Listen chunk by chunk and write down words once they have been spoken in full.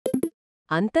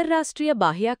ಅಂತಾರಾಷ್ಟ್ರೀಯ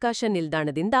ಬಾಹ್ಯಾಕಾಶ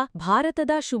ನಿಲ್ದಾಣದಿಂದ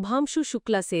ಭಾರತದ ಶುಭಾಂಶು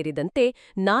ಶುಕ್ಲಾ ಸೇರಿದಂತೆ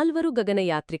 4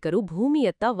 ಗಗನಯಾತ್ರಿಕರು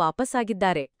ಭೂಮಿಯತ್ತ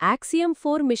ವಾಪಸ್ಸಾಗಿದ್ದಾರೆ. ಆಕ್ಸಿಯಂ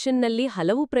 4 ಮಿಷನ್ನಲ್ಲಿ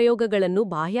ಹಲವು ಪ್ರಯೋಗಗಳನ್ನು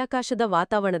ಬಾಹ್ಯಾಕಾಶದ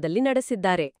ವಾತಾವರಣದಲ್ಲಿ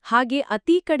ನಡೆಸಿದ್ದಾರೆ. ಹಾಗೆ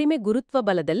ಅತೀ ಕಡಿಮೆ ಗುರುತ್ವ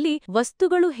ಬಲದಲ್ಲಿ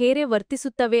ವಸ್ತುಗಳು ಹೇಗೆ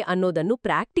ವರ್ತಿಸುತ್ತವೆ ಅನ್ನೋದನ್ನು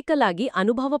ಪ್ರಾಕ್ಟಿಕಲ್ ಆಗಿ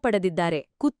ಅನುಭವ ಪಡೆದಿದ್ದಾರೆ.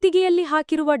 ಕುತ್ತಿಗೆಯಲ್ಲಿ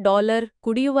ಹಾಕಿರುವ ಡಾಲರ್,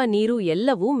 ಕುಡಿಯುವ ನೀರು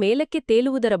ಎಲ್ಲವೂ ಮೇಲಕ್ಕೆ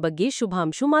ತೇಲುವುದರ ಬಗ್ಗೆ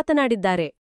ಶುಭಾಂಶು ಮಾತನಾಡಿದ್ದಾರೆ.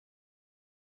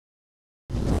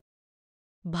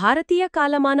 ಭಾರತೀಯ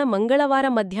ಕಾಲಮಾನ ಮಂಗಳವಾರ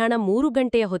ಮಧ್ಯಾಹ್ನ 3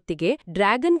 ಗಂಟೆಯ ಹೊತ್ತಿಗೆ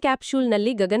ಡ್ರ್ಯಾಗನ್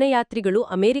ಕ್ಯಾಪ್ಸೂಲ್ನಲ್ಲಿ ಗಗನಯಾತ್ರಿಗಳು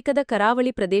ಅಮೆರಿಕದ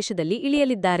ಕರಾವಳಿ ಪ್ರದೇಶದಲ್ಲಿ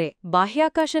ಇಳಿಯಲಿದ್ದಾರೆ.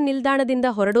 ಬಾಹ್ಯಾಕಾಶ ನಿಲ್ದಾಣದಿಂದ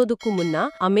ಹೊರಡೋದಕ್ಕೂ ಮುನ್ನ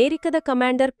ಅಮೆರಿಕದ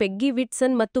ಕಮಾಂಡರ್ ಪೆಗ್ಗಿ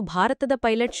ವಿಟ್ಸನ್ ಮತ್ತು ಭಾರತದ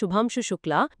ಪೈಲಟ್ ಶುಭಾಂಶು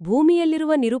ಶುಕ್ಲಾ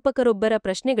ಭೂಮಿಯಲ್ಲಿರುವ ನಿರೂಪಕರೊಬ್ಬರ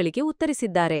ಪ್ರಶ್ನೆಗಳಿಗೆ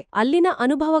ಉತ್ತರಿಸಿದ್ದಾರೆ. ಅಲ್ಲಿನ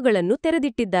ಅನುಭವಗಳನ್ನು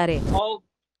ತೆರೆದಿಟ್ಟಿದ್ದಾರೆ.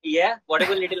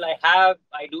 Whatever little I have,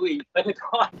 I do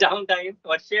enjoy downtime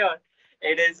for sure.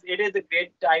 It is a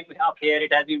great time up here.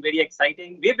 It has been very exciting.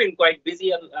 We've been quite busy,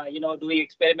 doing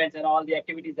experiments and all the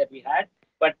activities that we had.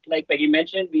 But like Peggy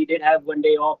mentioned, we did have one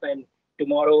day off, and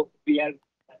tomorrow we are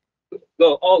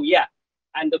go. Oh yeah,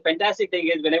 and the fantastic thing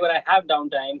is, whenever I have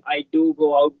downtime, I do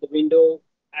go out the window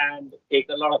and take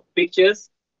a lot of pictures.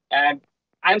 And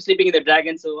I'm sleeping in the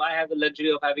Dragon, so I have the luxury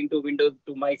of having 2 windows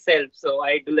to myself. So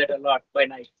I do that a lot by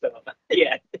night. So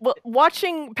yeah. Well,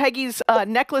 watching Peggy's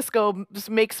necklace go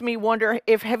makes me wonder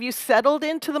have you settled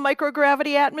into the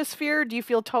microgravity atmosphere? Do you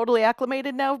feel totally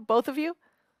acclimated now, both of you?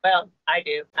 Well, I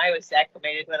do. I was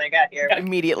acclimated when I got here.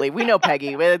 Immediately. We know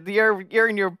Peggy. You're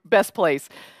in your best place.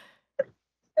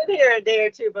 I've been here a day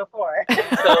or two before.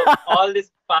 So all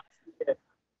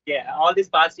this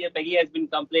past year, Peggy has been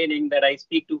complaining that I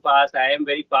speak too fast. I am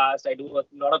very fast. I do a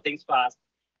lot of things fast.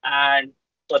 And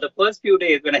for the first few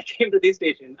days when I came to this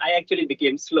station, I actually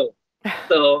became slow.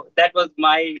 So that was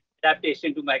my adaptation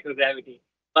to microgravity.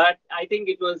 But I think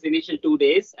it was initial 2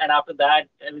 days. And after that,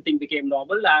 everything became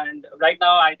normal. And right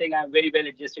now, I think I'm very well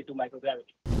adjusted to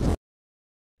microgravity.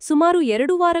 ಸುಮಾರು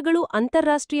 2 ವಾರಗಳು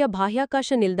ಅಂತಾರಾಷ್ಟ್ರೀಯ ಬಾಹ್ಯಾಕಾಶ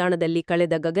ನಿಲ್ದಾಣದಲ್ಲಿ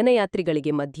ಕಳೆದ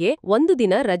ಗಗನಯಾತ್ರಿಗಳಿಗೆ ಮಧ್ಯೆ ಒಂದು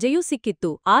ದಿನ ರಜೆಯೂ ಸಿಕ್ಕಿತ್ತು.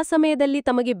 ಆ ಸಮಯದಲ್ಲಿ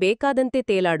ತಮಗೆ ಬೇಕಾದಂತೆ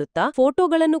ತೇಲಾಡುತ್ತಾ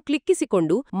ಫೋಟೋಗಳನ್ನು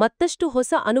ಕ್ಲಿಕ್ಕಿಸಿಕೊಂಡು ಮತ್ತಷ್ಟು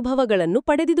ಹೊಸ ಅನುಭವಗಳನ್ನು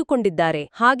ಪಡೆದುಕೊಂಡಿದ್ದಾರೆ.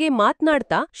 ಹಾಗೆ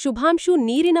ಮಾತ್ನಾಡ್ತಾ ಶುಭಾಂಶು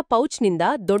ನೀರಿನ ಪೌಚ್ನಿಂದ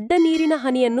ದೊಡ್ಡ ನೀರಿನ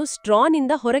ಹನಿಯನ್ನು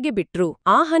ಸ್ಟ್ರಾನಿಂದ ಹೊರಗೆ ಬಿಟ್ರು.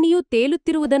 ಆ ಹನಿಯು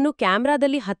ತೇಲುತ್ತಿರುವುದನ್ನು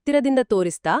ಕ್ಯಾಮ್ರಾದಲ್ಲಿ ಹತ್ತಿರದಿಂದ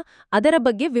ತೋರಿಸ್ತಾ ಅದರ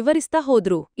ಬಗ್ಗೆ ವಿವರಿಸ್ತಾ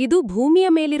ಹೋದ್ರು. ಇದು ಭೂಮಿಯ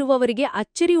ಮೇಲಿರುವವರಿಗೆ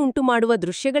ಅಚ್ಚರಿ ಉಂಟು ಮಾಡುವ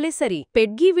ದೃಶ್ಯಗಳೇ ಸರಿ.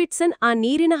 ಪೆಗ್ಗಿ ವಿಟ್ಸನ್ ಆ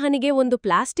ನೀರಿನ ಹನಿಗೆ ಒಂದು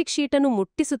ಪ್ಲಾಸ್ಟಿಕ್ ಶೀಟನ್ನು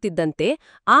ಮುಟ್ಟಿಸುತ್ತಿದ್ದಂತೆ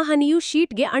ಆ ಹನಿಯು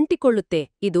ಶೀಟ್ಗೆ ಅಂಟಿಕೊಳ್ಳುತ್ತೆ.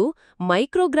 ಇದು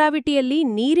ಮೈಕ್ರೋಗ್ರಾವಿಟಿಯಲ್ಲಿ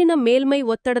ನೀರಿನ ಮೇಲ್ಮೈ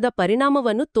ಒತ್ತಡದ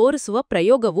ಪರಿಣಾಮವನ್ನು ತೋರಿಸುವ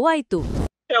ಪ್ರಯೋಗವೂ ಆಯಿತು.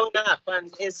 Showing up on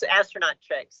his astronaut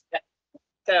tricks.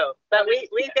 So, but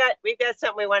we've got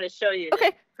something we want to show you.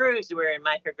 Okay. Proves we're in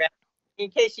microgravity.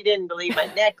 In case you didn't believe my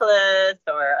necklace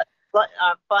or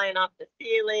flying off the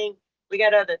ceiling, we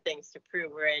got other things to prove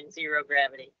we're in zero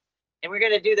gravity. And we're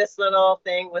going to do this little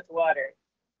thing with water.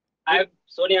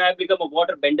 Sonia, I've become a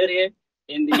water bender here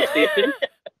in the station,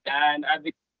 and I've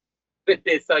been with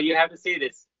this, so you have to see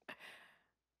this.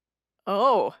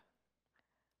 Oh.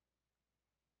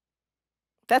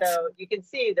 So you can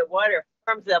see the water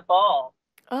forms a ball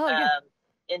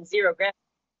in zero gravity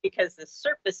because the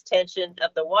surface tension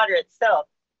of the water itself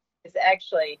is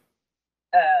actually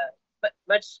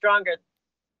much stronger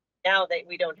now that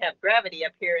we don't have gravity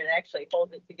up here. It actually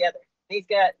holds it together. He's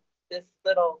got this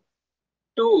little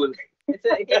tool.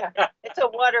 It's a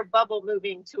water bubble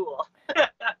moving tool.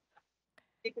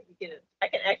 I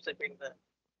can actually bring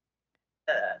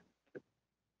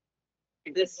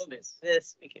this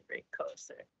we can bring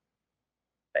closer.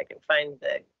 If I can find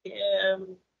the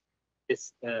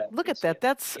look at that.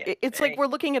 It's like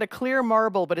we're looking at a clear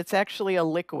marble, but it's actually a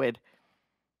liquid.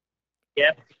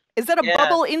 Yep. Is that a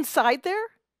bubble inside there?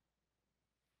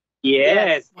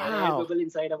 Yes. Wow. There's a bubble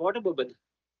inside a water bubble.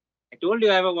 I told you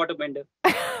I have a water bender.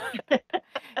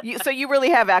 So you really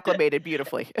have acclimated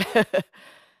beautifully.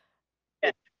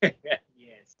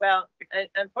 Yes. Well,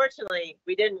 unfortunately,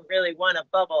 we didn't really want a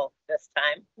bubble this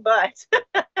time, but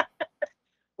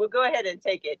we'll go ahead and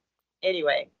take it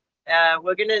anyway.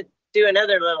 We're going to do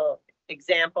another little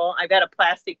example. I've got a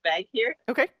plastic bag here.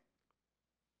 Okay.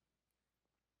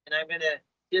 And I'm going to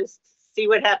just see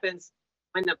what happens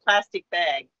when the plastic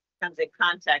bag comes in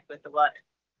contact with the water.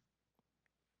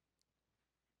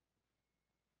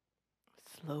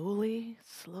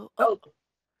 Slow. Oh.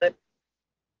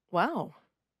 Wow.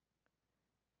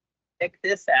 Check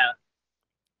this out.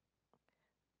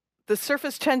 The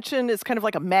surface tension is kind of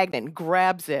like a magnet and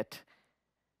grabs it.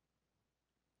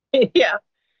 Yeah.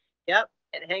 Yep.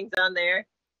 It hangs on there.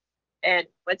 And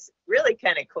what's really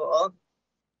kind of cool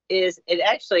is it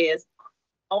actually is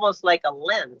almost like a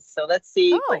lens. So let's see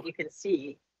what you can see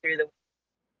through the.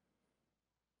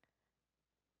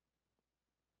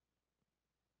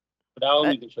 down,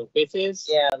 you can show faces.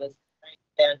 Yeah, let's right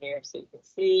down here so you can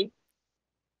see.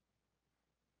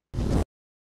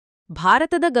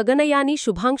 ಭಾರತದ ಗಗನಯಾನಿ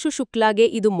ಶುಭಾಂಶು ಶುಕ್ಲಾಗೆ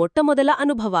ಇದು ಮೊಟ್ಟಮೊದಲ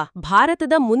ಅನುಭವ.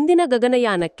 ಭಾರತದ ಮುಂದಿನ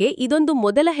ಗಗನಯಾನಕ್ಕೆ ಇದೊಂದು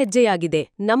ಮೊದಲ ಹೆಜ್ಜೆಯಾಗಿದೆ.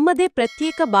 ನಮ್ಮದೇ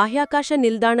ಪ್ರತ್ಯೇಕ ಬಾಹ್ಯಾಕಾಶ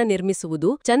ನಿಲ್ದಾಣ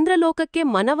ನಿರ್ಮಿಸುವುದು, ಚಂದ್ರಲೋಕಕ್ಕೆ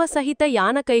ಮನವ ಸಹಿತ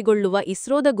ಯಾನ ಕೈಗೊಳ್ಳುವ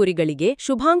ಇಸ್ರೋದ ಗುರಿಗಳಿಗೆ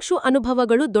ಶುಭಾಂಶು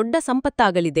ಅನುಭವಗಳು ದೊಡ್ಡ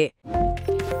ಸಂಪತ್ತಾಗಲಿದೆ.